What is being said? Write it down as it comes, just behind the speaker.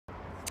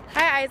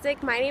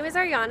Isaac, my name is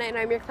Ariana and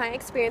I'm your Client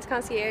Experience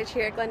Concierge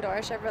here at Glendora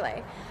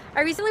Chevrolet.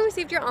 I recently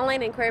received your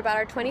online inquiry about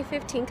our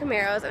 2015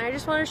 Camaros and I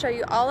just want to show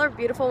you all our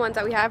beautiful ones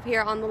that we have here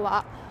on the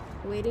lot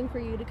waiting for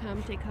you to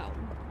come take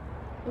home.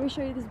 Let me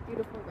show you this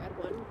beautiful red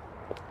one.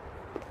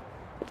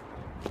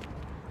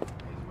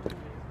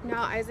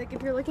 Now Isaac,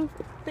 if you're looking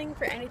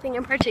for anything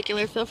in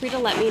particular, feel free to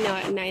let me know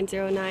at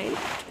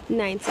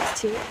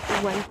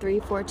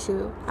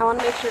 909-962-1342. I want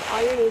to make sure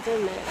all your needs are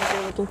met as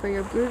you're looking for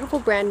your beautiful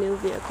brand new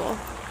vehicle.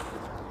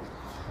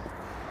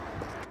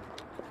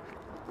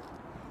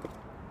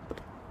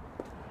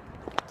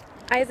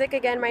 Isaac,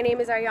 again, my name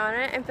is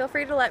Ariana, and feel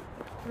free to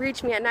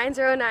reach me at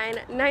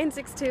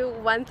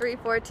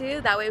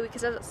 909-962-1342. That way we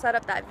can set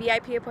up that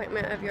VIP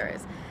appointment of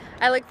yours.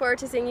 I look forward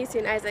to seeing you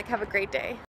soon, Isaac. Have a great day.